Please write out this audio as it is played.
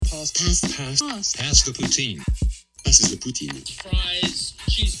Pass the poutine. Passes the poutine. Fries,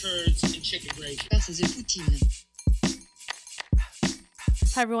 cheese curds, and chicken gravy. Passes the poutine.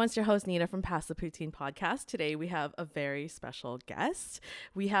 Hi everyone, it's your host Nina from Pass the Poutine podcast. Today we have a very special guest.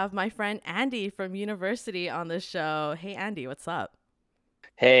 We have my friend Andy from university on the show. Hey Andy, what's up?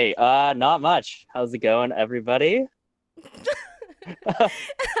 Hey, not much. How's it going, everybody?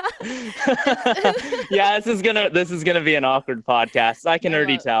 Yeah, this is gonna be an awkward podcast. I can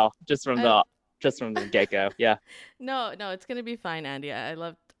already tell just from the get-go. Yeah. No, it's gonna be fine, Andy.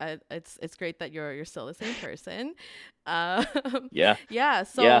 It's great that you're still the same person. Yeah. Yeah.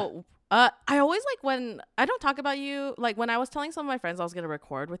 So. Yeah. I always like when I don't talk about you, like when I was telling some of my friends I was going to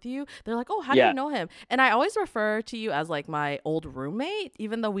record with you, they're like, oh, how do you know him? And I always refer to you as like my old roommate,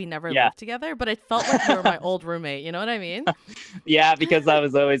 even though we never lived together, but it felt like you were my old roommate. You know what I mean? Yeah, because I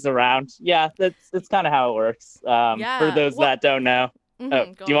was always around. Yeah, that's kind of how it works. For those that don't know.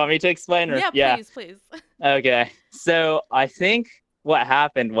 Do you want me to explain? Or? Yeah, please. Okay. So I think what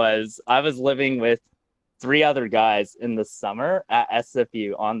happened was I was living with 3 other guys in the summer at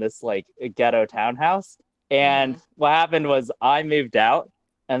SFU on this like ghetto townhouse. And what happened was I moved out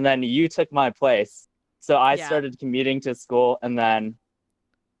and then you took my place. So I started commuting to school. And then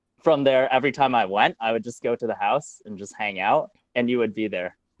from there, every time I went, I would just go to the house and just hang out and you would be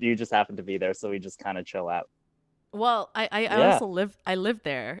there. You just happened to be there. So we just kind of chill out. Well, I also lived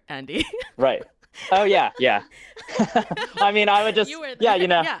there, Andy. Right. Oh yeah. I mean, I would just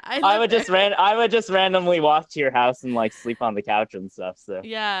I would just randomly walk to your house and like sleep on the couch and stuff. So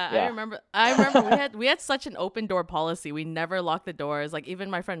I remember we had such an open door policy. We never locked the doors. Like even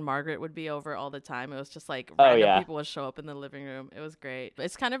my friend Margaret would be over all the time. It was just like random people would show up in the living room. It was great.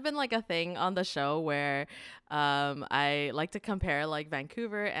 It's kind of been like a thing on the show where I like to compare like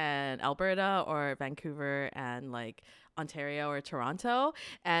Vancouver and Alberta or Vancouver and like Ontario or Toronto.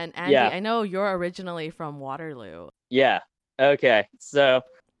 And Andy, I know you're originally from Waterloo. Yeah. Okay. So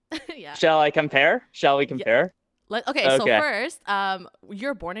shall we compare? Okay. So first,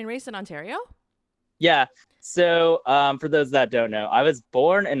 you're born and raised in Ontario? Yeah. So for those that don't know, I was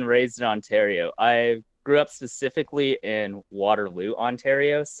born and raised in Ontario. I grew up specifically in Waterloo,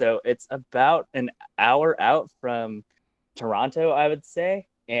 Ontario. So it's about an hour out from Toronto, I would say.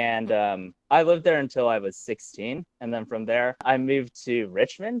 And I lived there until I was 16. And then from there, I moved to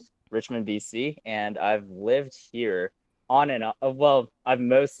Richmond, BC. And I've lived here on and off. Well, I've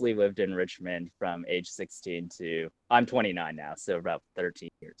mostly lived in Richmond from age 16 to I'm 29 now. So about 13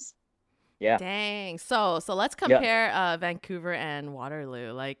 years. Yeah. Dang. So let's compare Vancouver and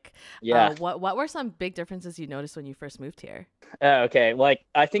Waterloo. Like, what were some big differences you noticed when you first moved here? Okay. Like,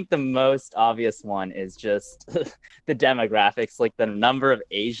 I think the most obvious one is just the demographics, like the number of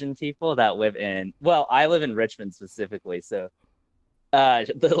Asian people that live in, well, I live in Richmond specifically. So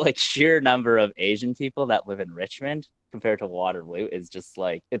the like sheer number of Asian people that live in Richmond compared to Waterloo is just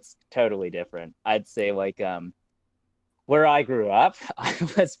like, it's totally different. I'd say like, where I grew up, I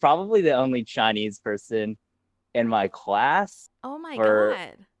was probably the only Chinese person in my class. Oh my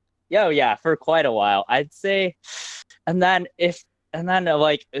God. Yeah, for quite a while, I'd say. And then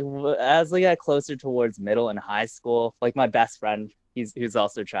like as we got closer towards middle and high school, like my best friend, who's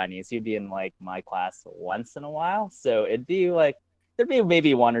also Chinese, he'd be in like my class once in a while. So it'd be like there'd be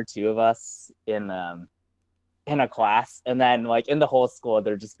maybe 1 or 2 of us in a class, and then like in the whole school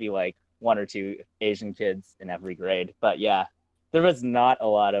there'd just be like 1 or 2 Asian kids in every grade. But yeah, there was not a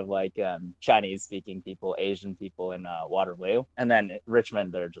lot of like Chinese speaking people, Asian people in Waterloo. And then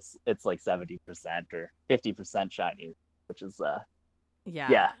Richmond, it's like 70% or 50% Chinese, which is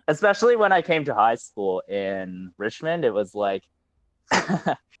yeah. Especially when I came to high school in Richmond, it was like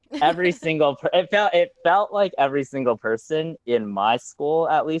it felt like every single person in my school,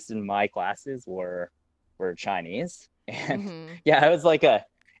 at least in my classes, were Chinese. And it was like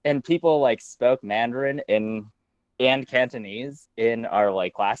and people like spoke Mandarin and Cantonese in our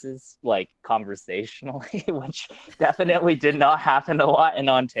like classes, like conversationally, which definitely did not happen a lot in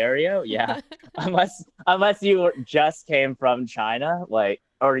Ontario. Yeah, unless you just came from China, like,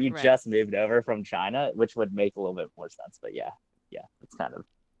 or you just moved over from China, which would make a little bit more sense. But yeah,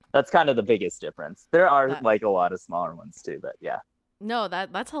 that's kind of the biggest difference. There are like a lot of smaller ones too, but yeah. No,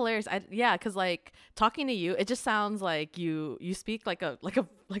 that's hilarious. Because like talking to you, it just sounds like you speak like a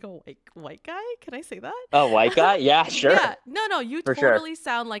white guy. Can I say that? A white guy? Yeah, sure. Yeah, no, you totally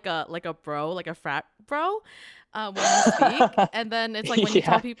sound like a bro, like a frat bro, when you speak. And then it's like when you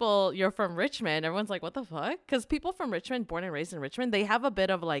tell people you're from Richmond, everyone's like, "What the fuck?" Because people from Richmond, born and raised in Richmond, they have a bit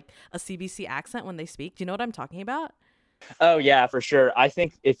of like a CBC accent when they speak. Do you know what I'm talking about? Oh yeah, for sure. I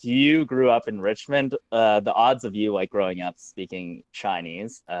think if you grew up in Richmond, the odds of you like growing up speaking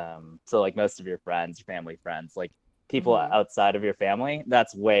Chinese, so like most of your friends, your family friends, like people Hmm. outside of your family,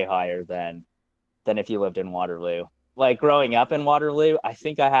 that's way higher than if you lived in Waterloo. Like growing up in Waterloo, I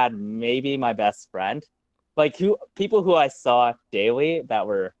think I had maybe my best friend, like who people who I saw daily that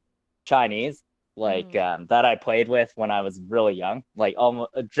were Chinese, like Hmm. that I played with when I was really young, like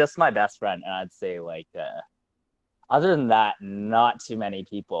almost just my best friend, and I'd say like other than that, not too many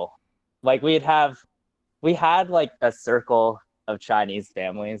people. Like we had like a circle of Chinese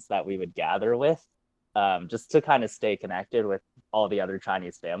families that we would gather with, just to kind of stay connected with all the other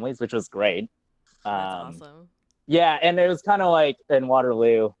Chinese families, which was great. That's Um, awesome. yeah, and it was kind of like in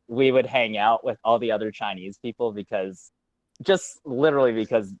Waterloo, we would hang out with all the other Chinese people because just literally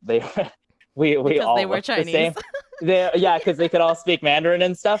because they we Because they all were looked the Chinese. same. Yeah, because they could all speak Mandarin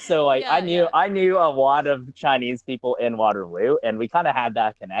and stuff. So like Yeah, yeah. I knew a lot of Chinese people in Waterloo, and we kind of had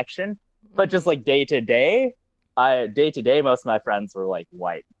that connection. But just Hmm. like day to day, most of my friends were like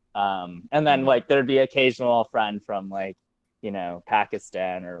white. And then Hmm. like there'd be occasional friend from like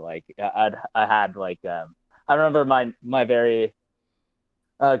Pakistan or like I had like I remember my very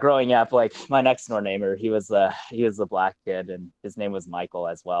growing up, like my next door neighbor, he was a black kid, and his name was Michael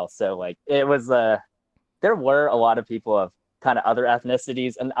as well. So like it was there were a lot of people of kind of other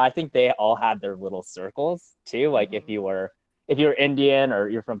ethnicities, and I think they all had their little circles too. Like Hmm. if you're Indian or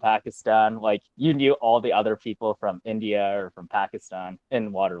you're from Pakistan, like you knew all the other people from India or from Pakistan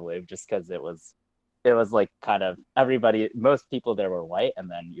in Waterloo, just because it was like kind of everybody, most people there were white, and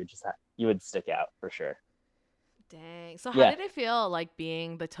then you would stick out for sure. Dang. So how Yeah. did it feel like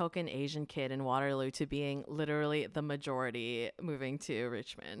being the token Asian kid in Waterloo to being literally the majority moving to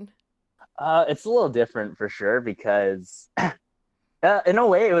Richmond? It's a little different for sure because in a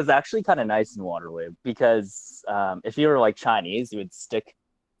way, it was actually kind of nice in Waterloo because if you were like Chinese,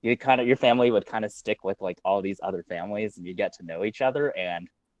 your family would kind of stick with like all these other families, and you get to know each other. And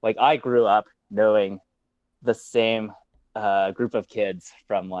like I grew up knowing the same group of kids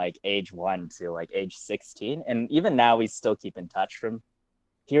from like age 1 to like age 16, and even now we still keep in touch from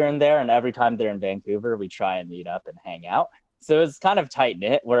here and there. And every time they're in Vancouver, we try and meet up and hang out. So it's kind of tight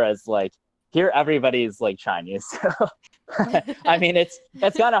knit. Whereas like here, everybody's like Chinese. So I mean, it's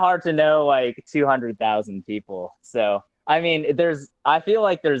kind of hard to know like 200,000 people. So I mean, I feel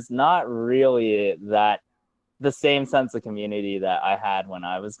like there's not really that the same sense of community that I had when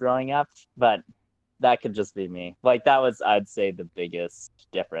I was growing up, but that could just be me. Like that was, I'd say, the biggest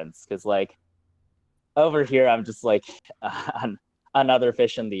difference because like over here I'm just like another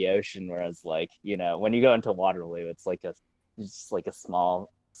fish in the ocean, whereas like when you go into Waterloo, it's just like a small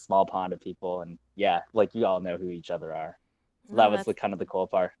pond of people, and yeah, like you all know who each other are. So that No, was that's the kind of the cool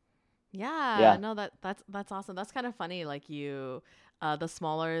part. yeah, Yeah. no, that's awesome. That's kind of funny. Like the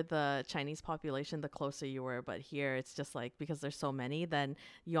smaller the Chinese population, the closer you were. But here, it's just like because there's so many, then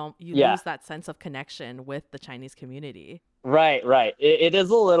you Yeah, lose that sense of connection with the Chinese community. right. It is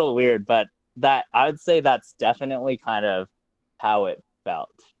a little weird, but that I would say that's definitely kind of how it felt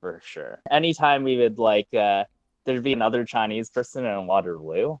for sure. Anytime we would like there'd be another Chinese person in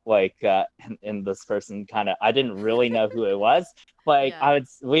Waterloo, like and this person kind of I didn't really know who it was. Like Yeah,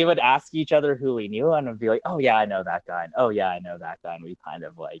 we would ask each other who we knew, and I'd be like, oh yeah, I know that guy. And, oh yeah, I know that guy. And we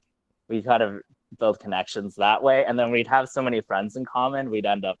kind of build connections that way. And then we'd have so many friends in common, we'd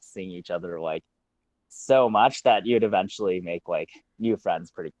end up seeing each other like so much that you'd eventually make like new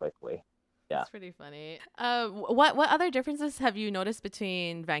friends pretty quickly. Yeah. that's pretty funny. What other differences have you noticed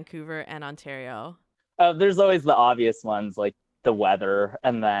between Vancouver and Ontario? There's always the obvious ones like the weather,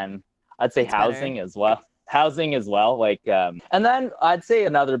 and then I'd say It's better. housing as well. Housing as well, like and then I'd say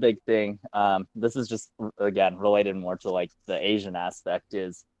another big thing. This is just again related more to like the Asian aspect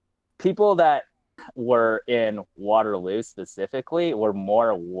is people that were in Waterloo specifically were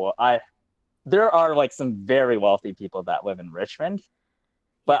more. I There are like some very wealthy people that live in Richmond,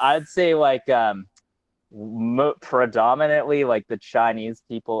 but Yes. I'd say like predominantly like the Chinese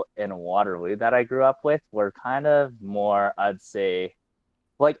people in Waterloo that I grew up with were kind of more, I'd say,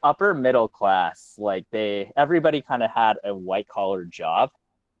 like upper middle class. Like everybody kind of had a white collar job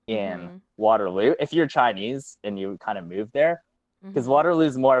in Mhm. Waterloo. If you're Chinese and you kind of moved there, because Mhm.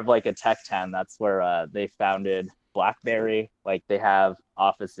 Waterloo's more of like a tech town. That's where they founded BlackBerry. Like they have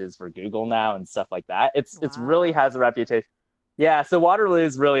offices for Google now and stuff like that. It's really Wow. has a reputation. Yeah, so Waterloo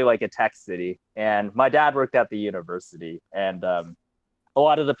is really like a tech city, and my dad worked at the university, and a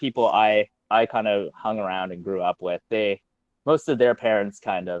lot of the people I kind of hung around and grew up with, most of their parents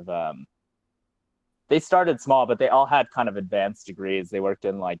kind of they started small, but they all had kind of advanced degrees. They worked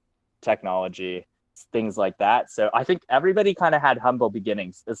in like technology, things like that. So I think everybody kind of had humble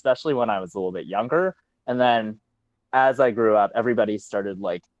beginnings, especially when I was a little bit younger. And then as I grew up, everybody started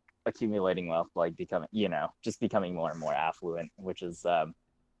like accumulating wealth, like becoming, just becoming more and more affluent, which is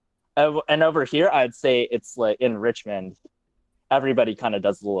and over here I'd say it's like in Richmond, everybody kind of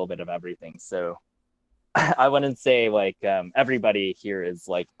does a little bit of everything. So I wouldn't say like everybody here is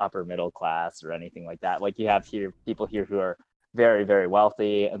like upper middle class or anything like that. Like you have here people here who are very, very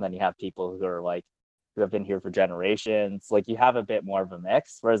wealthy, and then you have people who are like who have been here for generations. Like you have a bit more of a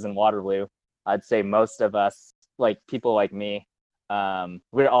mix. Whereas in Waterloo, I'd say most of us, like people like me,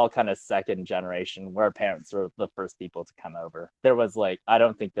 we're all kind of second generation, where our parents were the first people to come over. There was like, I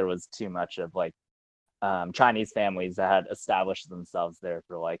don't think there was too much of like Chinese families that had established themselves there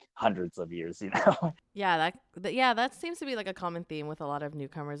for like hundreds of years, Yeah, that seems to be like a common theme with a lot of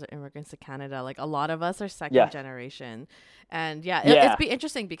newcomers or immigrants to Canada. Like a lot of us are second generation. And it's be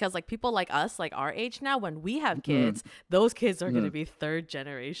interesting because like people like us, like our age now, when we have kids, those kids are going to be third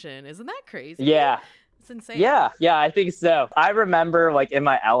generation. Isn't that crazy? Yeah. It's insane. Yeah, I think so. I remember like in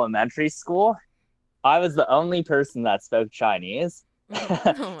my elementary school, I was the only person that spoke Chinese.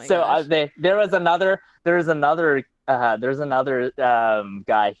 Oh my So gosh. there was another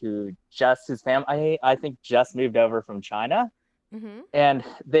guy who his family I think just moved over from China, and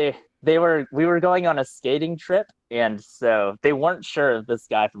we were going on a skating trip, and so they weren't sure of this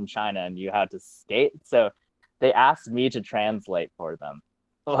guy from China and knew how to skate, so they asked me to translate for them.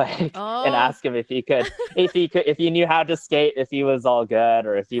 And ask him if he knew how to skate, if he was all good,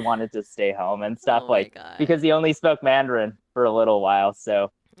 or if he wanted to stay home and stuff, because he only spoke Mandarin for a little while,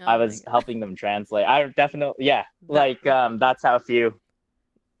 so I was helping them translate. I definitely that's how few,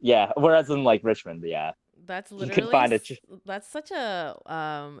 whereas in like Richmond, that's you could find that's such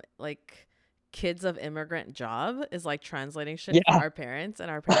a like kids of immigrant job is like translating shit for our parents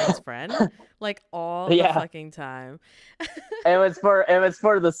and our parents' friend like all the fucking time. It was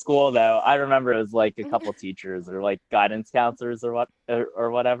for the school though. I remember it was like a couple teachers or like guidance counselors or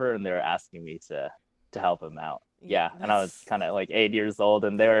whatever, and they were asking me to help them out. And I was kind of like 8 years old,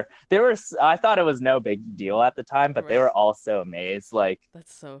 and they were I thought it was no big deal at the time, but they were also amazed. Like,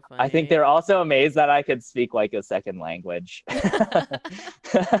 that's so funny. I think they're also amazed that I could speak like a second language.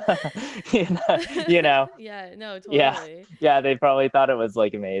 you know. Yeah, no, totally. Yeah, they probably thought it was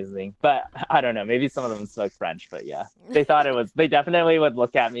like amazing, but I don't know, maybe some of them spoke French, but they thought it was, they definitely would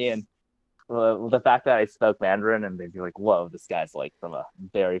look at me and the fact that I spoke Mandarin, and they'd be like, whoa, this guy's like from a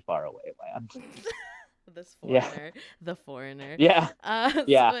very far away land. This foreigner, the foreigner.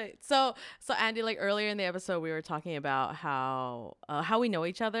 So Andy, like earlier in the episode, we were talking about how we know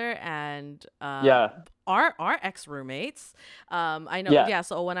each other, and our ex roommates. I know.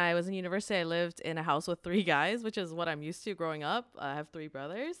 So when I was in university, I lived in a house with 3 guys, which is what I'm used to growing up. I have 3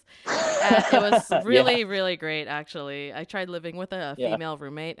 brothers, and it was really really great. Actually, I tried living with a female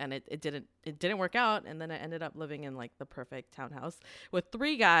roommate, and it didn't work out, and then I ended up living in like the perfect townhouse with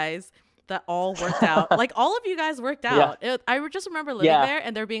 3 guys that all worked out. Like all of you guys worked out. I just remember living there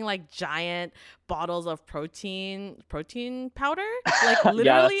and there being like giant bottles of protein powder, like literally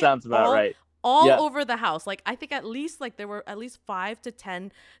that sounds about right. All over the house. Like I think at least like there were at least 5 to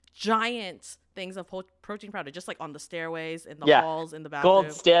 10 giant things of protein powder, just like on the stairways, in the halls, in the bathroom.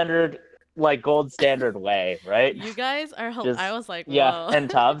 Gold standard way, right? You guys are I was like, whoa. And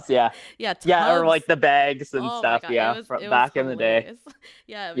tubs, tubs. Or like the bags and stuff, back in the day.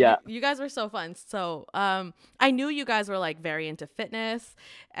 You guys were so fun. So I knew you guys were like very into fitness,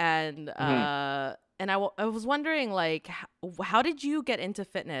 and I was wondering like how did you get into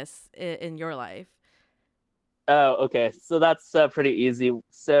fitness in your life? Oh, okay, so that's pretty easy.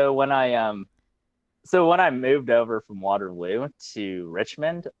 So when I moved over from Waterloo to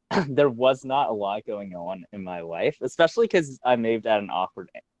Richmond, there was not a lot going on in my life, especially because I moved at an awkward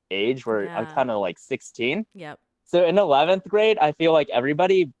age where I'm kind of like 16. Yep. So in 11th grade, I feel like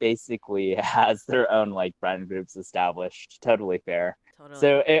everybody basically has their own like friend groups established. Totally fair. Totally.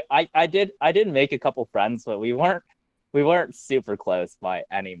 So I did make a couple friends, but we weren't super close by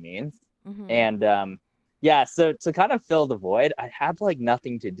any means. And so to kind of fill the void, I had like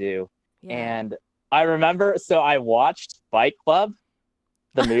nothing to do. And I remember, so I watched Fight Club,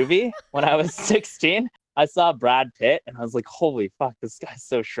 the movie, when I was 16. I saw Brad Pitt, and I was like, holy fuck, this guy's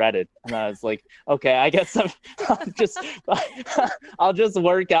so shredded. And I was like, okay, I guess I'll just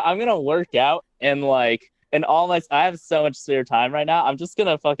work out. I'm going to work out and like, and I have so much spare time right now. I'm just going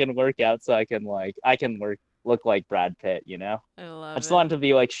to fucking work out so I can look like Brad Pitt, you know? I just wanted to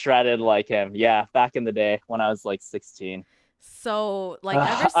be like shredded like him. Yeah, back in the day when I was like 16. So like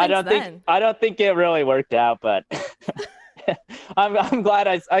ever since I don't think it really worked out, but I'm glad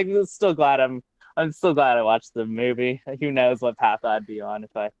I'm still glad I'm so glad I watched the movie. Who knows what path I'd be on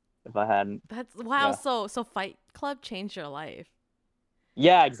if I hadn't. That's wow. Yeah. So Fight Club changed your life.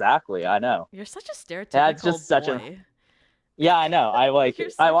 Yeah, exactly. I know. You're such a Yeah, it's stereotypical just such boy. a. Yeah, I know. You're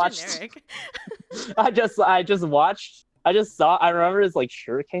so I watched. generic. I just watched. I just saw. I remember his like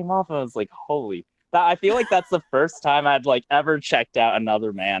shirt came off, and I was like, "Holy!" That I feel like that's the first time I'd like ever checked out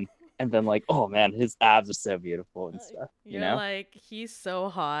another man and been like, "Oh man, his abs are so beautiful and stuff." You You're know? like, he's so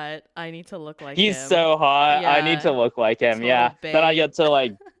hot. I need to look like He's him. so hot. I need Yeah. to look like him. Total Yeah. Then I babe. get to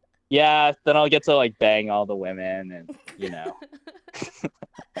like, yeah. Then I'll get to like bang all the women, and you know.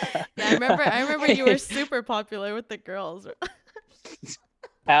 Yeah, I remember you were super popular with the girls.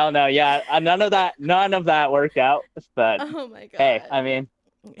 Hell no. Yeah. None of that worked out. But Oh my god. hey, I mean,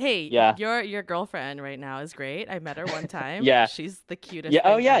 Hey, yeah. your girlfriend right now is great. I met her one time. Yeah. She's the cutest. yeah.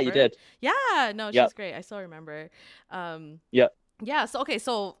 Oh thing yeah, you ever. did. Yeah, no, Yep. she's great. I still remember. Yep. Yeah, so okay,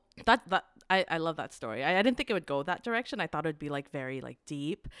 so that I love that story. I didn't think it would go that direction. I thought it would be like very like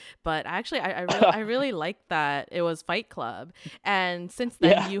deep, but actually I really like that it was Fight Club. And since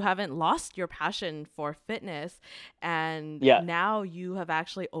then Yeah. you haven't lost your passion for fitness, and Yeah. now you have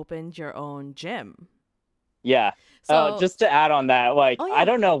actually opened your own gym. Yeah. So Just to add on that, like, Oh, yeah. I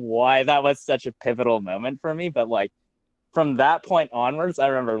don't know why that was such a pivotal moment for me, but like from that point onwards, I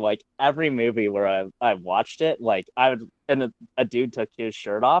remember like every movie where I watched it, like I would, and a dude took his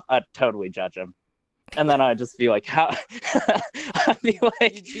shirt off, I'd totally judge him. And then I'd just be like, how? I'd be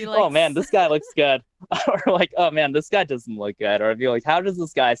like, You'd be like, oh man, this guy looks good. Or like, oh man, this guy doesn't look good. Or I'd be like, how does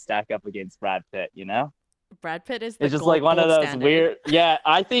this guy stack up against Brad Pitt, you know? Brad Pitt is the It's just like one of gold those standard. weird. Yeah,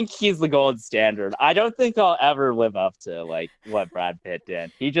 I think he's the gold standard. I don't think I'll ever live up to like what Brad Pitt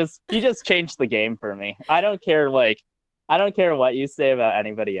did. He just changed the game for me. I don't care what you say about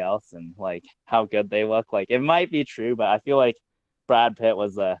anybody else and like how good they look. Like it might be true, but I feel like Brad Pitt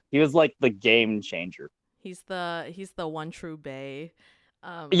was like the game changer. He's the one true bae.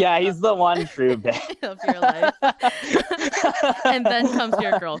 Yeah, he's the one true bae of your life. And then comes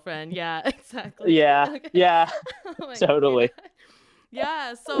your girlfriend. Yeah, exactly. Yeah, Okay. yeah, Oh my totally. God.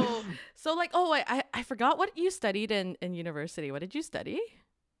 Yeah, so like, oh, I forgot what you studied in university. What did you study?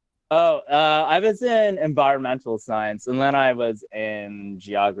 Oh, I was in environmental science, and then I was in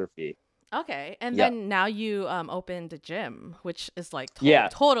geography. Okay, and Yeah. then now you opened a gym, which is like Yeah.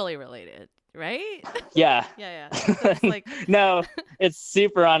 totally related, right? Yeah. Yeah. So it's like No, it's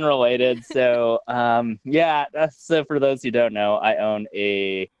super unrelated. So, yeah. So for those who don't know, I own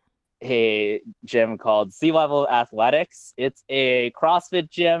a gym called Sea Level Athletics. It's a CrossFit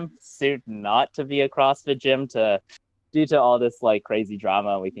gym, soon not to be a CrossFit gym due to all this like crazy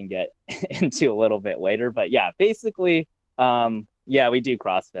drama we can get into a little bit later. But yeah, basically, yeah, we do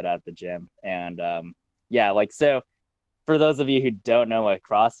CrossFit at the gym, and yeah, like so. For those of you who don't know what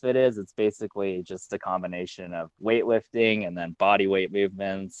CrossFit is, it's basically just a combination of weightlifting and then body weight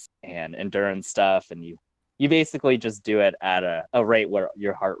movements and endurance stuff. And you basically just do it at a rate where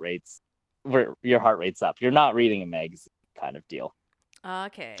your heart rate's up. You're not reading a magazine kind of deal.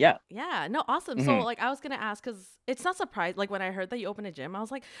 Okay. Yeah. Yeah. No, awesome. So Mhm. like I was gonna ask because it's not surprised. Like when I heard that you opened a gym, I was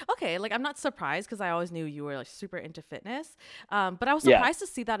like, okay, like I'm not surprised because I always knew you were like super into fitness. But I was Yeah. surprised to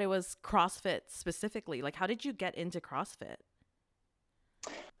see that it was CrossFit specifically. Like how did you get into CrossFit?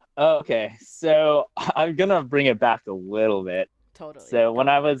 Okay, so I'm gonna bring it back a little bit. Totally. So when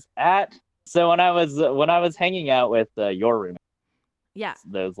I was hanging out with your room, Yeah.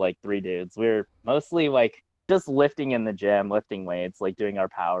 those like three dudes, we were mostly like just lifting in the gym, lifting weights, like doing our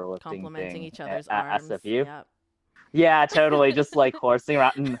powerlifting Complimenting thing each other's at arms. SFU. Yep. Yeah, totally. Just like horsing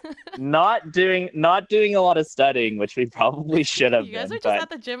around, and not doing a lot of studying, which we probably should have You guys been. are just but... at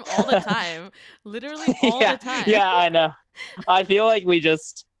the gym all the time. Literally all yeah, the time. yeah, I know. I feel like we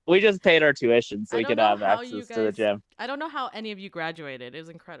just paid our tuition so I we don't could know have how you access to the guys- gym. I don't know how any of you graduated. It was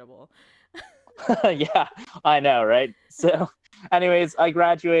incredible. Yeah, I know, right? So, anyways, I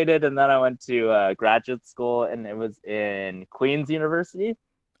graduated and then I went to graduate school, and it was in Queen's University.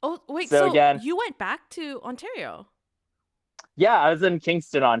 Oh, wait. So So again- you went back to Ontario. Yeah, I was in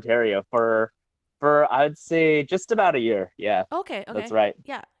Kingston, Ontario for I'd say just about a year. Yeah, Okay. that's right.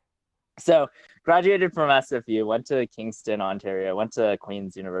 Yeah. So graduated from SFU, went to Kingston, Ontario, went to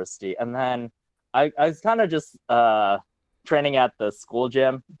Queen's University, and then I was kind of just training at the school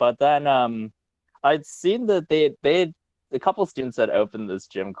gym. But then I'd seen that they a couple students had opened this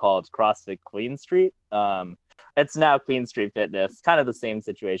gym called CrossFit Queen Street. It's now Queen Street Fitness, kind of the same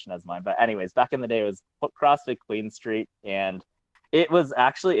situation as mine. But anyways, back in the day, it was CrossFit Queen Street, and it was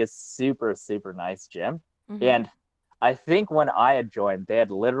actually a super, super nice gym. Mhm. And I think when I had joined, they had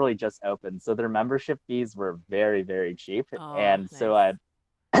literally just opened, so their membership fees were very, very cheap. Oh, And so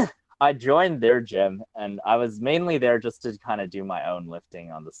nice. I joined their gym, and I was mainly there just to kind of do my own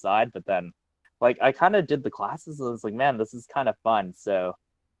lifting on the side. But then, like, I kind of did the classes, and I was like, man, this is kind of fun. So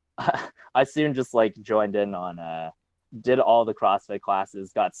I soon just like joined in on did all the CrossFit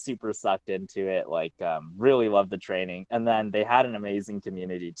classes, got super sucked into it, like really loved the training. And then they had an amazing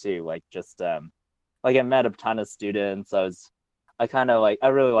community too, like just like I met a ton of students. I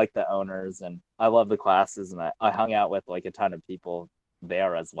really like the owners, and I love the classes, and I hung out with like a ton of people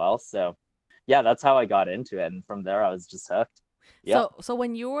there as well. So yeah, that's how I got into it, and from there I was just hooked. Yeah. So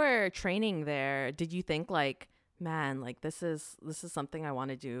when you were training there, did you think like, man, like this is something I want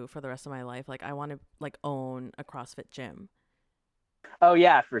to do for the rest of my life? Like I want to like own a CrossFit gym. Oh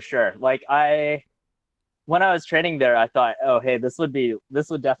yeah, for sure. Like when I was training there, I thought, oh hey, this would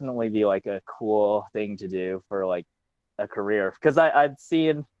definitely be like a cool thing to do for like a career, because I'd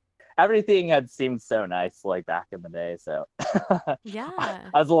seen everything had seemed so nice like back in the day. So yeah,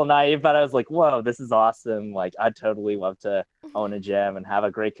 I was a little naive, but I was like, whoa, this is awesome. Like I'd totally love to own a gym and have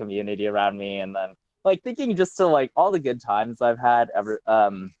a great community around me. And then like thinking just to like all the good times I've had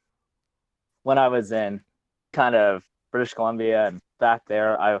when I was in kind of British Columbia and back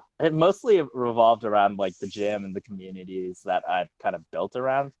there, it mostly revolved around like the gym and the communities that I'd kind of built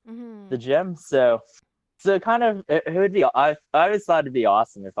around the gym. So kind of it would be, I always thought it'd be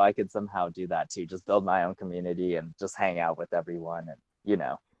awesome if I could somehow do that too, just build my own community and just hang out with everyone, and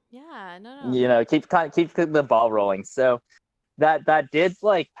keep the ball rolling. So that did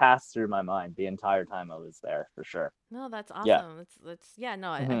like pass through my mind the entire time I was there, for sure. No, that's awesome.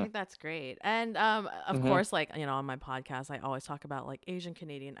 I think that's great. And of course, like, on my podcast I always talk about like Asian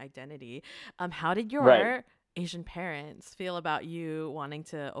Canadian identity. How did your Asian parents feel about you wanting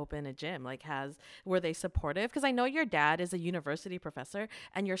to open a gym? Like, were they supportive? Because I know your dad is a university professor,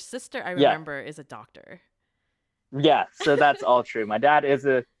 and your sister, I remember, is a doctor. Yeah, so that's all true. My dad is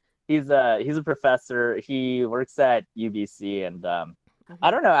he's a professor. He works at UBC, and I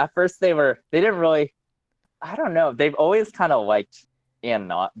don't know. At first, they didn't really. I don't know. They've always kind of liked and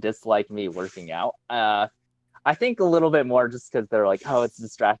not disliked me working out. I think a little bit more just because they're like, oh, it's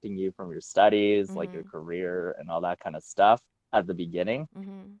distracting you from your studies, like your career and all that kind of stuff at the beginning.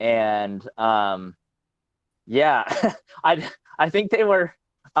 And yeah, I think they were.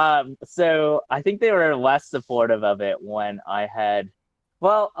 So I think they were less supportive of it when I had.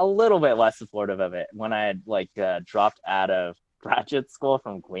 Well, a little bit less supportive of it when I had like dropped out of graduate school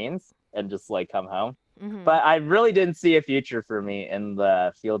from Queens and just like come home. But I really didn't see a future for me in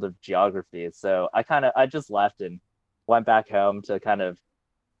the field of geography. So I just left and went back home to kind of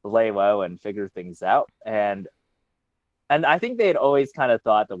lay low and figure things out. And I think they had always kind of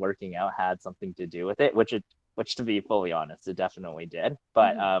thought the working out had something to do with it, which to be fully honest, it definitely did.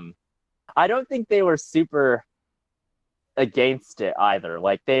 But I don't think they were super against it either.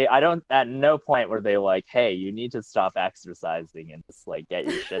 Like at no point were they like, hey, you need to stop exercising and just like get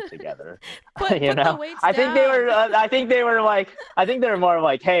your shit together. Put the weights I think down. I think they were more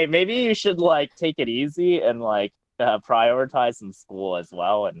like, hey, maybe you should like take it easy and like prioritize some school as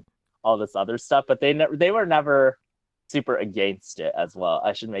well and all this other stuff. But they were never super against it as well.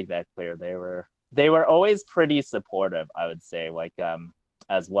 I should make that clear. They were always pretty supportive, I would say, like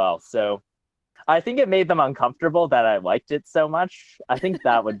as well. So I think it made them uncomfortable that I liked it so much. I think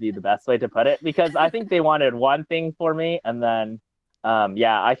that would be the best way to put it, because I think they wanted one thing for me, and then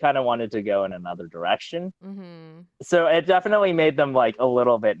I kind of wanted to go in another direction. So it definitely made them like a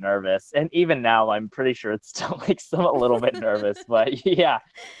little bit nervous, and even now I'm pretty sure it still makes them a little bit nervous. But yeah,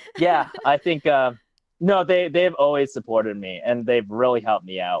 I think no, they've always supported me, and they've really helped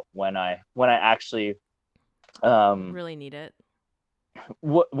me out when I actually really need it.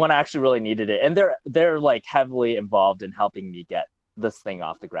 When I actually really needed it. And they're like heavily involved in helping me get this thing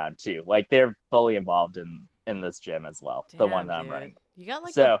off the ground too. Like they're fully involved in this gym as well. Damn, the one that I'm running. You got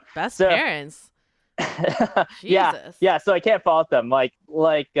like the best parents. Yeah, so I can't fault them.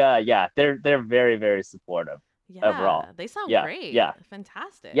 They're very, very supportive overall. They sound great. Yeah,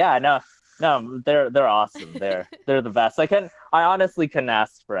 fantastic. Yeah, no, they're awesome. They're the best. I honestly couldn't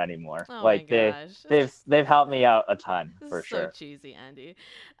ask for any more. Oh like my gosh. they've helped me out a ton This for is sure. So cheesy, Andy.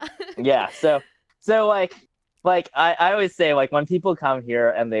 Yeah, so like I always say, like, when people come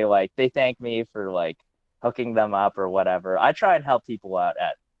here and they thank me for like hooking them up or whatever, I try and help people out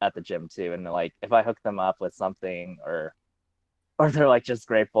at the gym too. And like if I hook them up with something or they're like just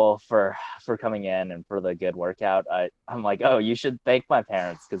grateful for coming in and for the good workout, I'm like, oh, you should thank my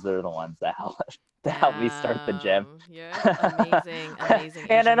parents because they're the ones that helped me start the gym. You're amazing.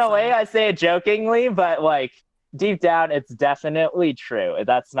 And in a way, I say it jokingly, but like deep down, it's definitely true.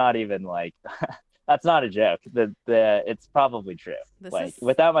 That's not even like That's not a joke. It's probably true.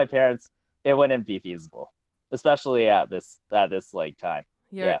 Without my parents, it wouldn't be feasible, especially at this like time.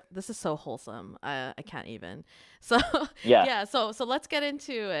 This is so wholesome. I can't even. So yeah. So let's get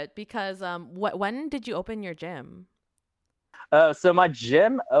into it because when did you open your gym? So my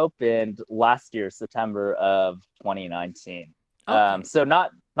gym opened last year, September of 2019. Okay. So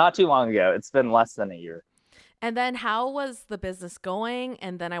not too long ago. It's been less than a year. And then how was the business going?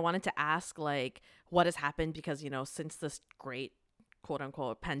 And then I wanted to ask like what has happened because since this great quote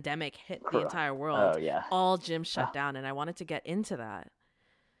unquote pandemic hit the entire world, all gyms shut down, and I wanted to get into that.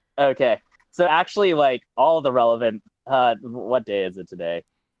 Okay. So actually, like all the relevant what day is it today?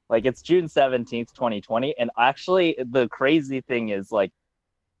 Like it's June 17th, 2020. And actually the crazy thing is like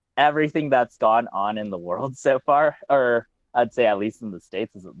everything that's gone on in the world so far, or I'd say at least in the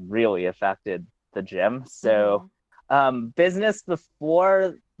States, has really affected the gym. So business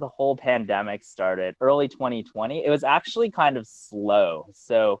before the whole pandemic started, early 2020, it was actually kind of slow.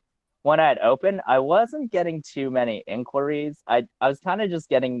 So when I had opened, I wasn't getting too many inquiries. I was kind of just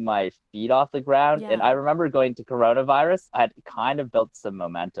getting my feet off the ground. And I remember going to coronavirus, I had kind of built some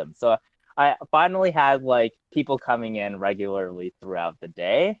momentum. So I finally had like people coming in regularly throughout the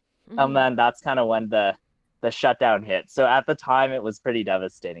day. And then that's kind of when the shutdown hit. So at the time it was pretty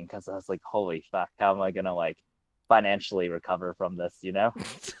devastating because I was like, holy fuck, how am I gonna like financially recover from this,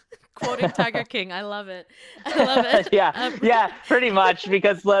 Quoting Tiger King. I love it. I love it. Yeah, pretty much,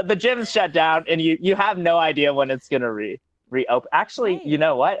 because the gym's shut down and you have no idea when it's gonna reopen. Actually, right. You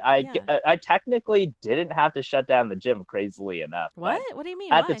know what? I technically didn't have to shut down the gym, crazily enough. What? What do you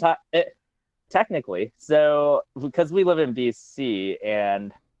mean? At the time, technically. So because we live in BC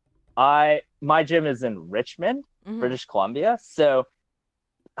and my gym is in Richmond, British Columbia. So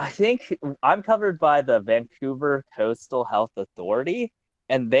I think I'm covered by the Vancouver Coastal Health Authority,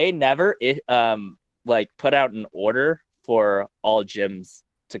 and they never put out an order for all gyms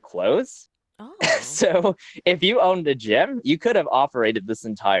to close. Oh. So if you owned a gym, you could have operated this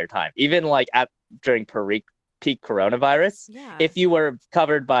entire time, even like during peak coronavirus, if you were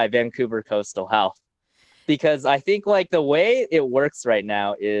covered by Vancouver Coastal Health. Because I think like the way it works right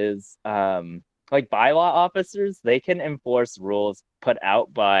now is like bylaw officers, they can enforce rules put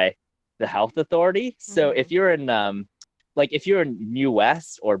out by the health authority. So if you're in New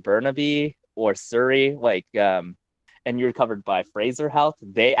West or Burnaby or Surrey, and you're covered by Fraser Health,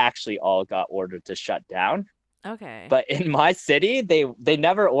 they actually all got ordered to shut down. Okay. But in my city, they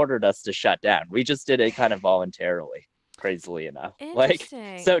never ordered us to shut down. We just did it kind of voluntarily, crazily enough.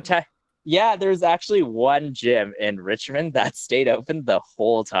 Interesting. There's actually one gym in Richmond that stayed open the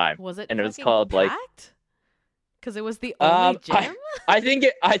whole time. Was it? And it was called packed? Because it was the only gym. I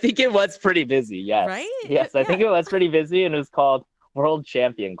think it was pretty busy. Yes. Right. Yes, I think it was pretty busy, and it was called World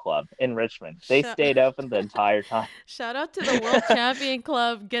Champion Club in Richmond. They stayed open the entire time. Shout out to the World Champion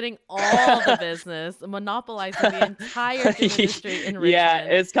Club getting all the business, monopolizing the entire gym industry in Richmond. Yeah,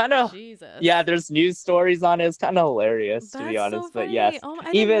 it's kind of Jesus. Yeah, there's news stories on it. It's kind of hilarious, to be honest. So but yes,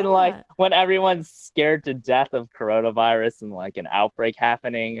 even like when everyone's scared to death of coronavirus and like an outbreak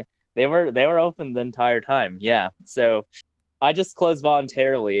happening, they were open the entire time. Yeah, so I just closed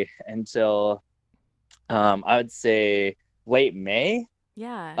voluntarily until I would say late May.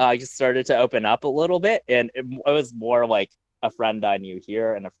 I just started to open up a little bit, and it was more like a friend I knew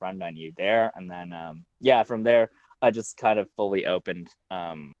here and a friend I knew there, and then from there I just kind of fully opened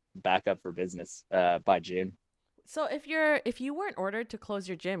back up for business by June. So if you weren't ordered to close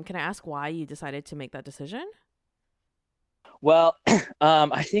your gym, can I ask why you decided to make that decision? Well,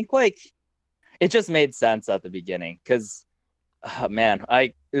 I think like it just made sense at the beginning because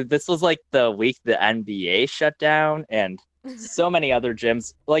this was like the week the NBA shut down, and so many other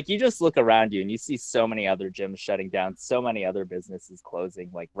gyms, like you just look around you and you see so many other gyms shutting down, so many other businesses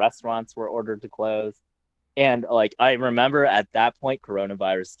closing, like restaurants were ordered to close. And like I remember at that point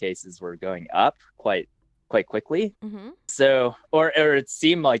coronavirus cases were going up quite quickly. So or it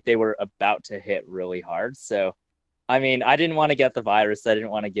seemed like they were about to hit really hard. So I mean, I didn't want to get the virus. I didn't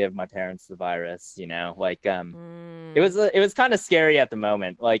want to give my parents the virus, it was kind of scary at the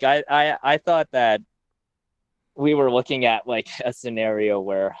moment. Like I thought that we were looking at like a scenario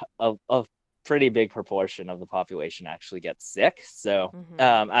where a pretty big proportion of the population actually gets sick. So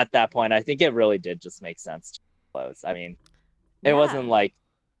at that point, I think it really did just make sense to close. I mean, it wasn't like,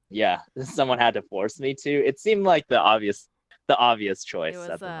 someone had to force me to. It seemed like the obvious choice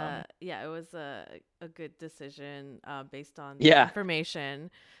at the moment. It was a good decision based on the information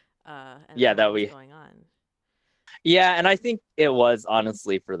and what was going on. Yeah, and I think it was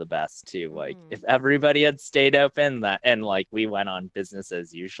honestly for the best too. Like if everybody had stayed open and like we went on business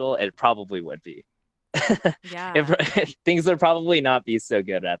as usual, it probably would be. Yeah. Things would probably not be so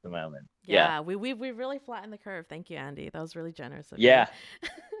good at the moment. Yeah. Yeah, we really flattened the curve. Thank you, Andy. That was really generous of you. Yeah.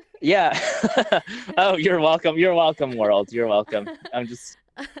 Yeah. Oh, you're welcome. You're welcome, world. You're welcome. I'm just,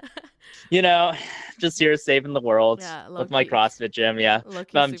 you know, just here saving the world Yeah, low with my key. CrossFit gym. Yeah. Low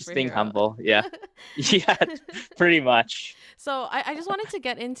key I'm just being superhero. humble. Yeah. Yeah, pretty much. So I just wanted to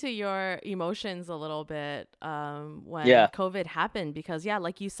get into your emotions a little bit when Yeah. COVID happened because yeah,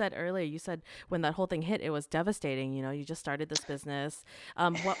 like you said earlier, you said when that whole thing hit, it was devastating. You know, you just started this business.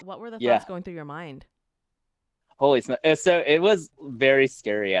 What were the Yeah. thoughts going through your mind? Holy smokes. So it was very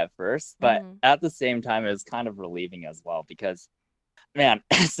scary at first, but Mm-hmm. at the same time, it was kind of relieving as well because, man,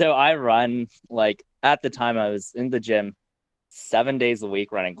 so I run like at the time I was in the gym 7 days a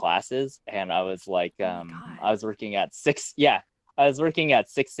week running classes, and I was like, Oh my God. I was working at six, yeah, I was working at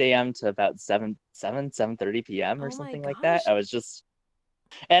 6 a.m. to about 7:30 p.m. or Oh my something like that. gosh. I was just,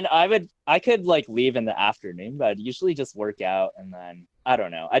 and I could like leave in the afternoon, but I'd usually just work out, and then I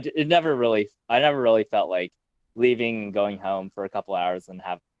don't know. I never really felt like leaving and going home for a couple hours and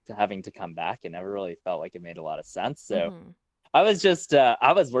having to come back. It never really felt like it made a lot of sense. So Mm-hmm. I was just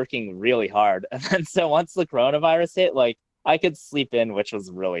I was working really hard, and then so once the coronavirus hit, like I could sleep in, which was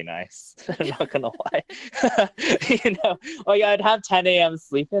really nice. I'm not gonna lie. Like I'd have 10 a.m.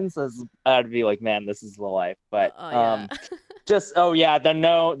 sleep-ins, so I'd be like, man, this is the life. But Oh yeah. just oh yeah, the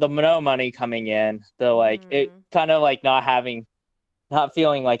no money coming in, the like it Mm-hmm. kind of like not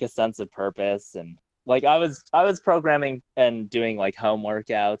feeling like a sense of purpose, and like I was programming and doing like home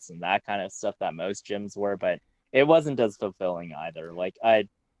workouts and that kind of stuff that most gyms were, but it wasn't as fulfilling either. Like I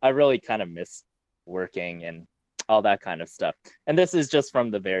really kind of miss working and all that kind of stuff. And this is just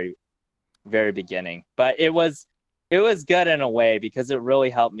from the very very beginning, but it was good in a way because it really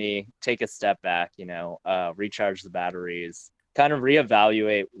helped me take a step back, recharge the batteries, kind of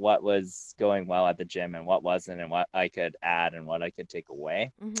reevaluate what was going well at the gym and what wasn't, and what I could add and what I could take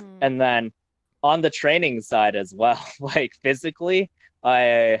away. Mm-hmm. And then on the training side as well, like physically,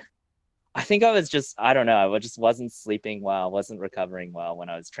 I think I was just, I don't know, I just wasn't sleeping well, wasn't recovering well when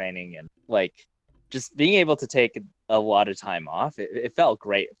I was training, and like just being able to take a lot of time off, it felt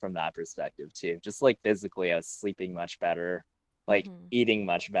great from that perspective too. Just like physically, I was sleeping much better, like Mm-hmm. eating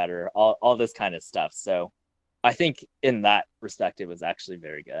much better, all this kind of stuff. So I think in that perspective was actually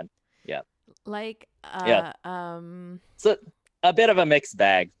very good. Yeah. Like Yeah. So a bit of a mixed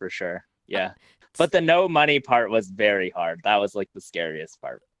bag for sure. uh, Yeah. But the no money part was very hard. That was like the scariest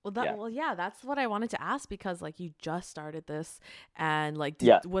part. Yeah. well yeah, that's what I wanted to ask because like you just started this and like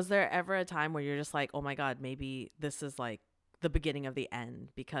Yeah. was there ever a time where you're just like, "Oh my God, maybe this is like the beginning of the end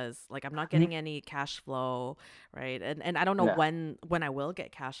because like I'm not getting any cash flow, right? And I don't know No. when I will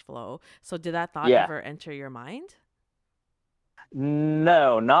get cash flow." So did that thought Yeah. ever enter your mind?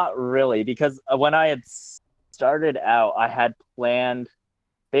 No, not really, because when I had started out, I had planned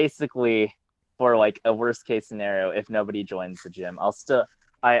basically for like a worst case scenario if nobody joins the gym.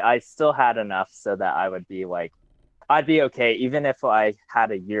 I still had enough so that I would be like I'd be okay even if I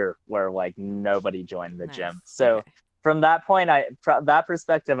had a year where like nobody joined the Nice. gym. So Okay. from that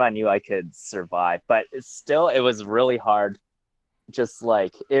perspective, I knew I could survive, but it was really hard. Just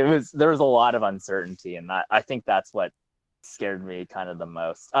like there was a lot of uncertainty, and I think that's what scared me kind of the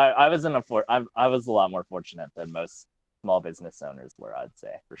most. I was I was a lot more fortunate than most small business owners were, I'd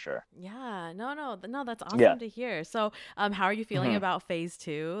say, for sure. Yeah, no, that's Yeah. awesome to hear. So, how are you feeling Mhm. about phase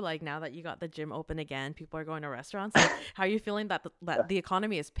two? Like now that you got the gym open again, people are going to restaurants. Like, how are you feeling that the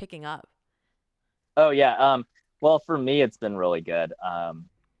economy is picking up? Oh yeah. Well, for me, it's been really good.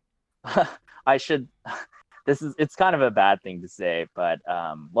 I should. It's kind of a bad thing to say, but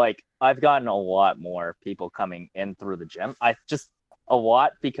like I've gotten a lot more people coming in through the gym. I just a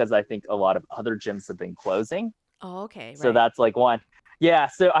lot because I think a lot of other gyms have been closing. Oh, okay, So right. that's like one. Yeah.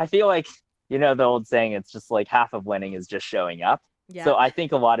 So I feel like the old saying, it's just like half of winning is just showing up. Yeah. So I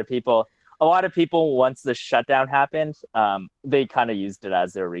think a lot of people once the shutdown happened, they kind of used it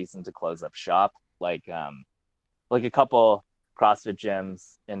as their reason to close up shop. Like a couple CrossFit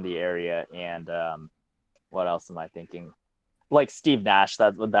gyms in the area, and what else am I thinking? Like Steve Nash,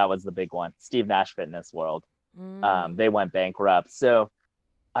 that was the big one. Steve Nash Fitness World. Mm, They went bankrupt. So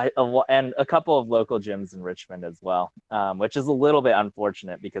and a couple of local gyms in Richmond as well, which is a little bit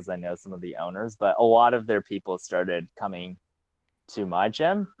unfortunate because I know some of the owners, but a lot of their people started coming to my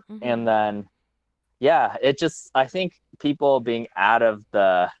gym, mm-hmm. and then yeah, I think people being out of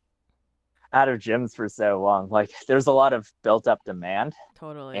gyms for so long, like there's a lot of built up demand.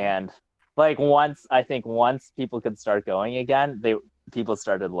 Totally. And like once people could start going again, people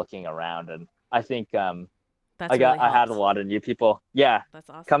started looking around, and I think That's really I had a helped. lot of new people, yeah, That's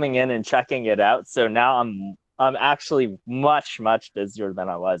awesome. coming in and checking it out. So now I'm actually much busier than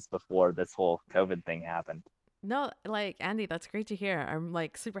I was before this whole COVID thing happened. No, like Andy, that's great to hear. I'm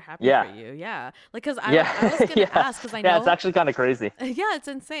like super happy for Yeah, you. Yeah. Like, cause I was yeah, gonna yeah, ask, cause I yeah. It's know, actually kind of crazy. yeah, it's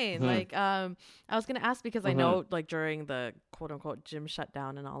insane. Hmm. Like, I was gonna ask because I Hmm. know, like, during the quote unquote gym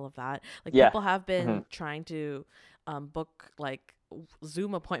shutdown and all of that, like, Yeah. people have Hmm. been trying to, book like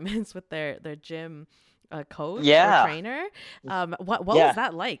Zoom appointments with their gym, coach or Yeah. trainer. What was Yeah.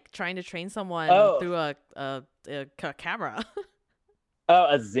 that like? Trying to train someone Oh, through a camera? oh,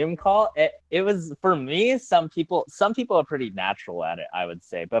 a Zoom call. It was for me. Some people are pretty natural at it, I would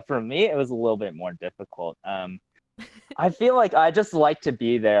say, but for me, it was a little bit more difficult. I feel like I just like to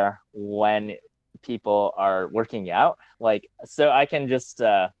be there when people are working out, like so I can just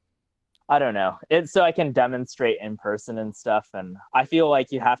I don't know it, so I can demonstrate in person and stuff. And I feel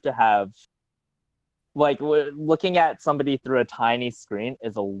like you have to have like looking at somebody through a tiny screen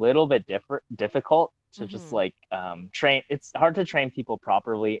is a little bit difficult to just Mm-hmm. like train. It's hard to train people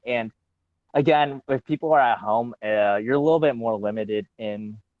properly, and again, if people are at home, you're a little bit more limited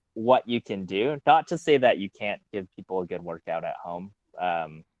in what you can do. Not to say that you can't give people a good workout at home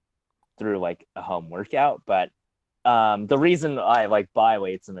through like a home workout, but the reason I like buy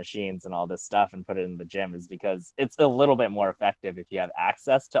weights and machines and all this stuff and put it in the gym is because it's a little bit more effective if you have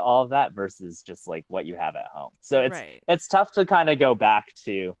access to all of that versus just like what you have at home. So Right. it's tough to kind of go back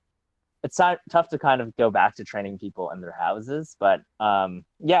to it's not tough to kind of go back to training people in their houses, but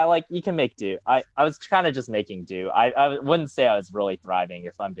yeah, like you can make do. I was kind of just making do. I wouldn't say I was really thriving,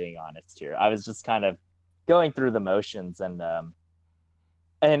 if I'm being honest here. I was just kind of going through the motions, and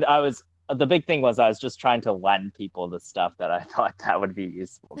I was the big thing was I was just trying to lend people the stuff that I thought that would be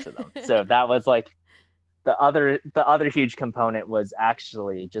useful to them. So that was like the other huge component was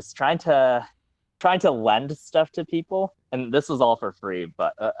actually just trying to lend stuff to people, and this was all for free,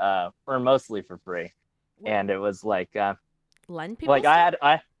 but or mostly for free. What, And it was lend people like I stuff? had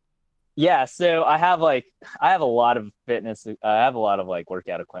I yeah, so I have a lot of fitness, I have a lot of like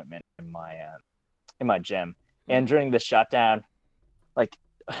workout equipment in my gym. And Mm-hmm. during the shutdown, like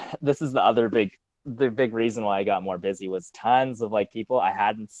this is the big reason why I got more busy was tons of like people I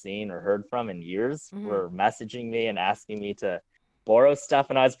hadn't seen or heard from in years Mm-hmm. were messaging me and asking me to borrow stuff,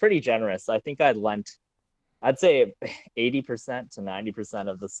 and I was pretty generous. I think I'd say 80% to 90%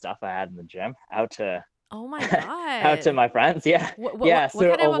 of the stuff I had in the gym Oh my out to God. my friends. Yeah. What Yeah, what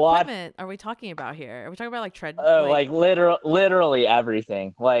so kind a of lot. equipment are we talking about here? Are we talking about like tread like Like literally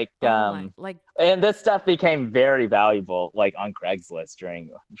everything. oh my like And this stuff became very valuable like on Craigslist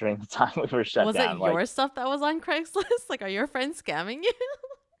during the time we were shut was it down. Like your stuff that was on Craigslist? Like are your friends scamming you?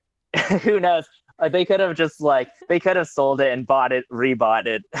 who knows? They could have sold it and rebought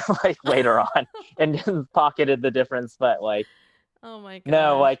it like later on and pocketed the difference. But like Oh my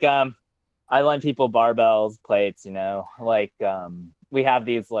no, gosh. I lend people barbells, plates, we have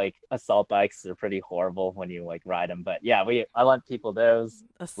these like assault bikes. They're pretty horrible when you like ride them. But yeah, I lent people those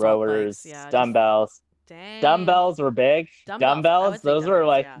Assault bikes, rowers, yeah, just dumbbells. dang. Dumbbells were big. Dumbbells. I Dumbbells, would say those were dumbbells,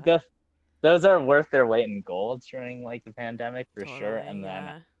 like yeah. those are worth their weight in gold during like the pandemic for sure. Totally, And then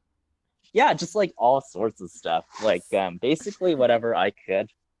yeah. yeah, just like all sorts of stuff. Like basically whatever I could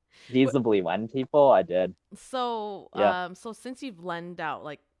What feasibly lend people, I did. so Yeah. so since you've lent out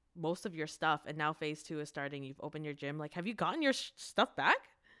like most of your stuff and now phase 2 is starting, you've opened your gym, like have you gotten your stuff back?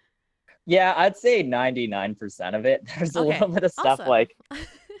 Yeah, I'd say 99% of it. There's a Okay. little bit of stuff Awesome. like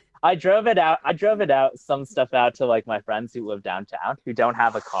I drove it out some stuff out to like my friends who live downtown who don't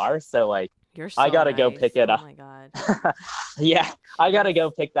have a car. So like You're I so gotta go nice. pick it Oh up. my God. Yeah, I gotta You're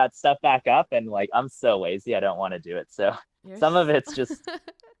go pick that stuff back up, and like I'm so lazy, I don't want to do it. So you're some of it's just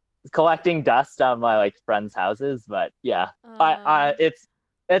collecting dust on my like friends' houses, but yeah, I uh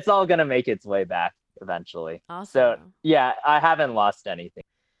it's all gonna make its way back eventually. So awesome. yeah, I haven't lost anything.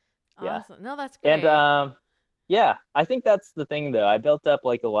 Yeah. Awesome. No, that's And great. yeah, I think that's the thing though. I built up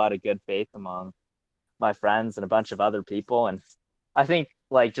like a lot of good faith among my friends and a bunch of other people, and I think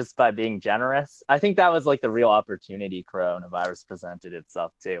like just by being generous, I think that was like the real opportunity coronavirus presented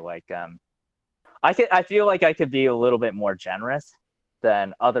itself too. Like I feel like I could be a little bit more generous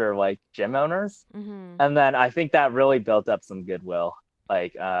than other like gym owners, Mhm. and then I think that really built up some goodwill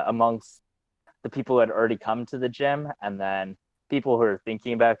like amongst the people who had already come to the gym, and then people who are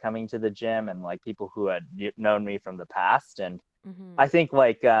thinking about coming to the gym, and like people who had known me from the past. And I Mhm. think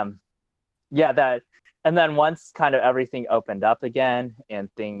like yeah, that, and then once kind of everything opened up again and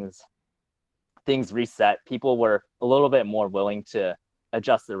things reset, people were a little bit more willing to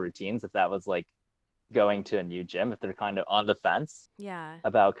adjust their routines if that was like going to a new gym, if they're kind of on the fence Yeah.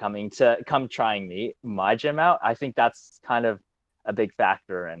 about come trying my gym out, I think that's kind of a big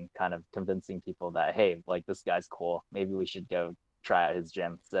factor in kind of convincing people that, hey, like this guy's cool, maybe we should go try out his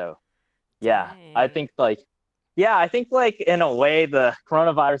gym. So yeah, I Dang. think like in a way the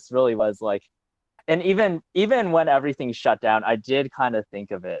coronavirus really was like, and even when everything shut down, I did kind of think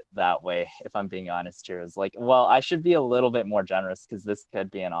of it that way, if I'm being honest here. Is like, well, I should be a little bit more generous because this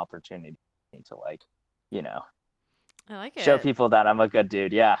could be an opportunity to like, you know, I like show it. people that I'm a good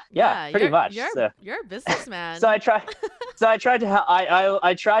dude. Yeah, Yeah, pretty much. you're a businessman. So I try, so I tried to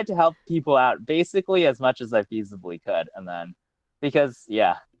I tried to help people out basically as much as I feasibly could, and then because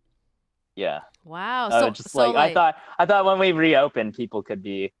yeah. Wow. Just like, I thought when we reopened, people could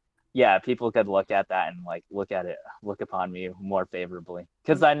look at that and like look upon me more favorably,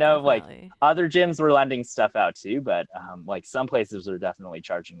 because I know like Definitely. other gyms were lending stuff out too, but like some places are definitely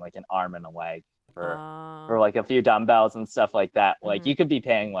charging like an arm and a leg for like a few dumbbells and stuff like that. Like you could be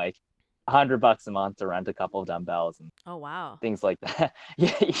paying like $100 a month to rent a couple of dumbbells and Oh wow. things like that.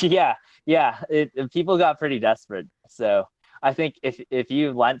 People got pretty desperate. So I think if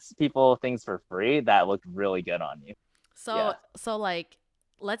you lent people things for free, that looked really good on you. So like,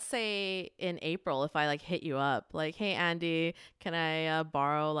 let's say in April, if I like hit you up, like, hey Andy, can I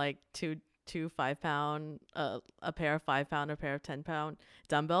borrow like two 5-pound, a pair of 5-pound, a pair of 10-pound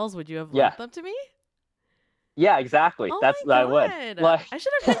dumbbells? Would you have lent them to me? Yeah, exactly. Oh That's my I would. God. Like, I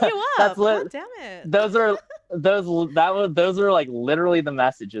should have hit you up. God damn it. those are like literally the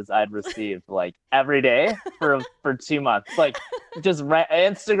messages I'd received like every day for 2 months. Like just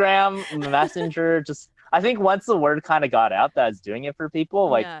Instagram, Messenger, just I think once the word kind of got out that I was doing it for people,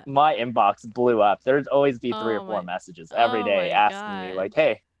 like my inbox blew up. There'd always be 3 or 4 messages every day asking me like,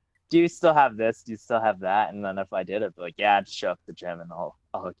 hey, do you still have this? Do you still have that? And then if I did, I'd be like, yeah, just show up at the gym and I'll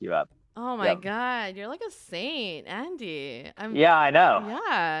hook you up. Oh my God, you're like a saint, Andy. Yeah, I know.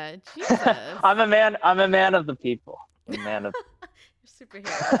 Yeah, Jesus. I'm a man of the people. I'm a man of You're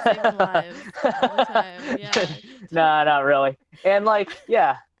superhero, saving lives all the time. Yeah. No, not really. And like,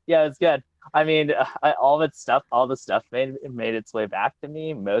 yeah, it's good. I mean, all the stuff made its way back to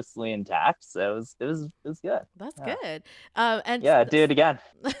me, mostly intact. So it was good. That's good. And yeah, do it again.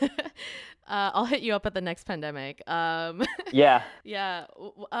 I'll hit you up at the next pandemic. Yeah. Yeah.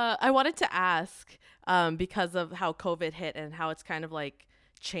 I wanted to ask, because of how COVID hit and how it's kind of like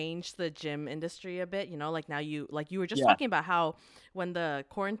changed the gym industry a bit, you know, like now you were just talking about how when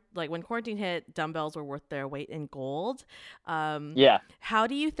when quarantine hit, dumbbells were worth their weight in gold. How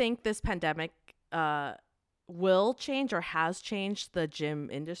do you think this pandemic will change or has changed the gym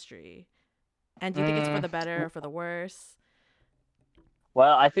industry? And do you think it's for the better or for the worse?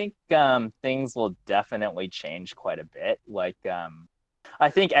 Well, I think things will definitely change quite a bit. Like, I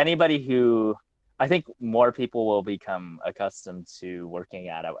think more people will become accustomed to working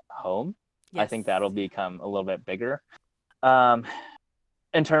out at home. Yes. I think that'll become a little bit bigger. In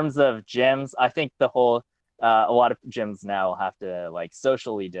terms of gyms, I think a lot of gyms now have to like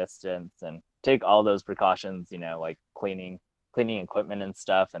socially distance and take all those precautions, you know, like cleaning equipment and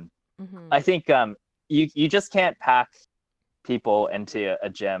stuff. And I think you just can't pack people into a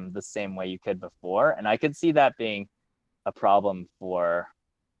gym the same way you could before, and I could see that being a problem for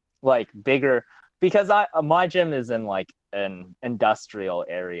like bigger, because my gym is in like an industrial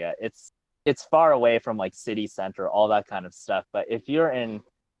area. It's far away from like city center, all that kind of stuff. But if you're in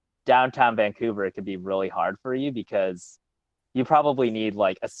downtown Vancouver, it could be really hard for you because you probably need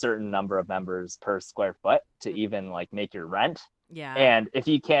like a certain number of members per square foot to even like make your rent. Yeah. And if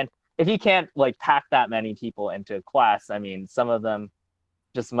you can't like pack that many people into a class, I mean, some of them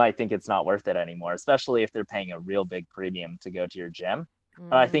just might think it's not worth it anymore, especially if they're paying a real big premium to go to your gym.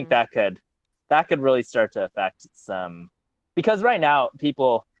 And I think that could really start to affect some, because right now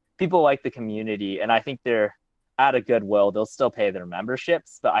people like the community, and I think they're at a goodwill. They'll still pay their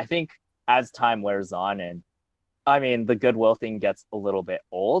memberships, but I think as time wears on, and I mean, the goodwill thing gets a little bit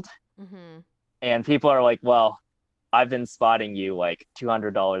old, and people are like, well, I've been spotting you like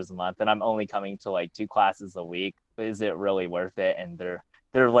 $200 a month and I'm only coming to like 2 classes a week. Is it really worth it? And they're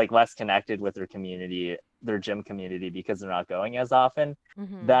like less connected with their community, their gym community, because they're not going as often.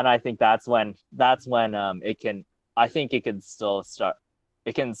 Then I think that's when it can still start.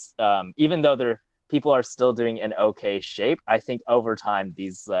 It can, even though people are still doing in okay shape, I think over time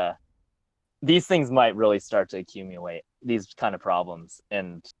these things might really start to accumulate, these kind of problems.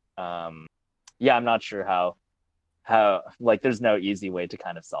 And I'm not sure how like there's no easy way to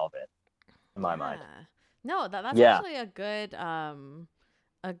kind of solve it in my mind. No, that's actually a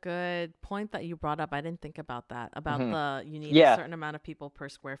a good point that you brought up. I didn't think about that, about you need Yeah. a certain amount of people per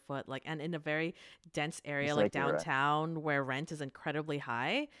square foot, like, and in a very dense area Just like like you're right. downtown where rent is incredibly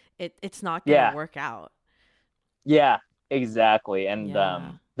high, it's not gonna Yeah. work out. Yeah, exactly. And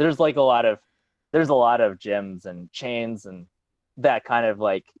Yeah. there's like a lot of gyms and chains and that kind of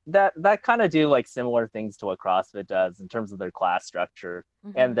like that kind of do like similar things to what CrossFit does in terms of their class structure,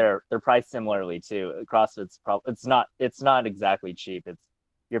 and they're priced similarly too. CrossFit's it's not exactly cheap.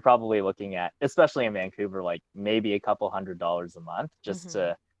 You're probably looking at, especially in Vancouver, like maybe a couple $100 a month just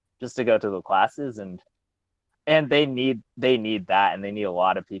to go to the classes, and they need that, and they need a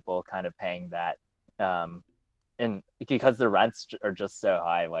lot of people kind of paying that, and because the rents are just so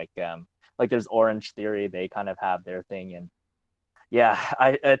high. Like there's Orange Theory, they kind of have their thing, and yeah,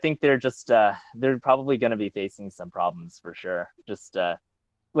 I think they're just they're probably going to be facing some problems for sure, just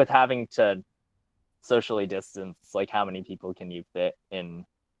with having to socially distance. Like, how many people can you fit in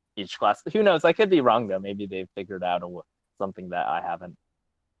each class? Who knows? I could be wrong though. Maybe they've figured out something that I haven't.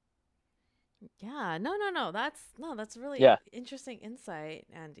 Yeah, no. That's really interesting insight,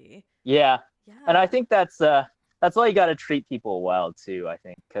 Andy. Yeah. Yeah. And I think that's why you got to treat people well too. I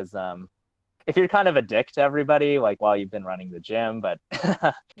think because if you're kind of a dick to everybody, like while you've been running the gym, but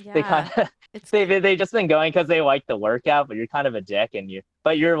they kind of they just been going because they like the workout, but you're kind of a dick, and you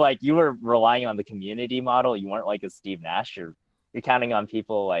were relying on the community model. You weren't like a Steve Nash. You're counting on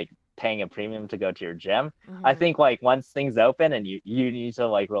people like paying a premium to go to your gym. I think like once things open and you need to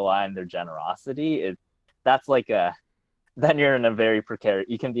like rely on their generosity, then you're in a very precarious.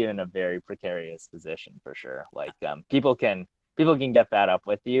 You can be in a very precarious position for sure. Like people can get fed up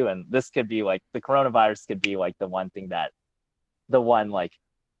with you, and this could be like the coronavirus could be like the one like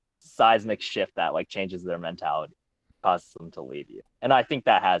seismic shift that like changes their mentality, causes them to leave you. And I think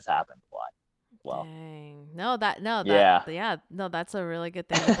that has happened a lot. Well, dang. That's a really good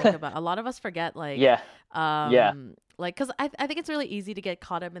thing to think about. A lot of us forget, like, like, because I think it's really easy to get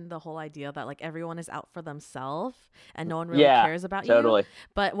caught up in the whole idea that like everyone is out for themselves and no one really cares about you.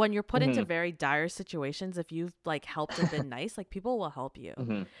 But when you're put into very dire situations, if you've like helped or been nice, like people will help you,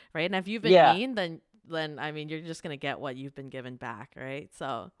 right? And if you've been mean, then I mean, you're just gonna get what you've been given back, right?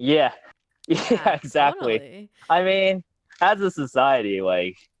 So yeah, exactly. Totally. I mean, as a society,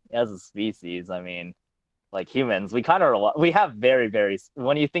 like as a species, I mean, like humans, we have very, very,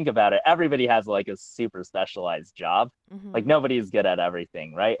 when you think about it, everybody has like a super specialized job. Like nobody's good at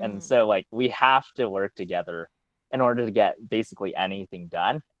everything, right? And so like we have to work together in order to get basically anything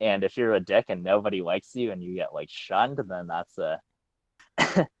done. And if you're a dick and nobody likes you and you get like shunned, then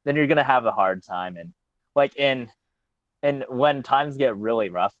then you're gonna have a hard time. And like and when times get really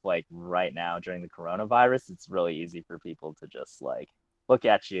rough, like right now during the coronavirus, it's really easy for people to just like look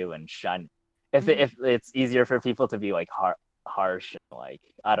at you and shun. If it's easier for people to be like harsh and like,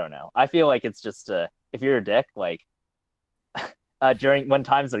 I don't know. I feel like it's just if you're a dick, like when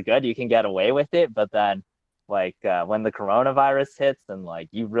times are good, you can get away with it. But then like when the coronavirus hits, and like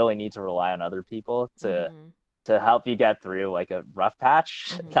you really need to rely on other people to help you get through like a rough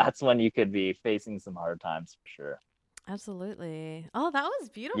patch, that's when you could be facing some hard times for sure. Absolutely. Oh, that was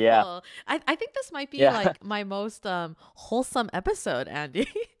beautiful. Yeah. I think this might be like my most wholesome episode, Andy.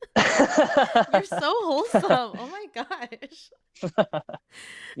 You're so wholesome. Oh my gosh.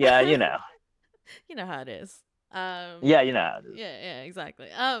 Yeah, you know. You know how it is. Yeah, you know how it is. Yeah, exactly.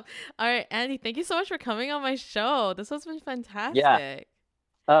 All right, Andy, thank you so much for coming on my show. This has been fantastic. Yeah.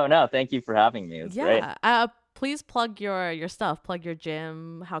 Oh no, thank you for having me. It was great. Please plug your stuff. Plug your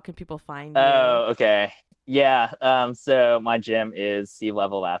gym. How can people find you? Oh, okay. Yeah. So my gym is Sea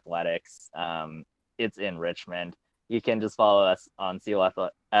Level Athletics. It's in Richmond. You can just follow us on Sea Level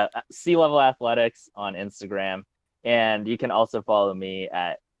Athletics on Instagram, and you can also follow me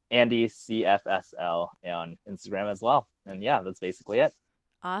at Andy CFSL on Instagram as well. And yeah, that's basically it.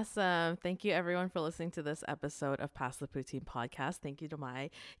 Awesome. Thank you everyone for listening to this episode of Pass the Poutine podcast. Thank you to my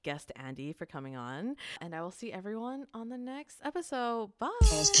guest Andy for coming on, and I will see everyone on the next episode. Bye.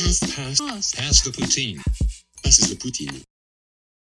 Pass the poutine. Pass is the poutine.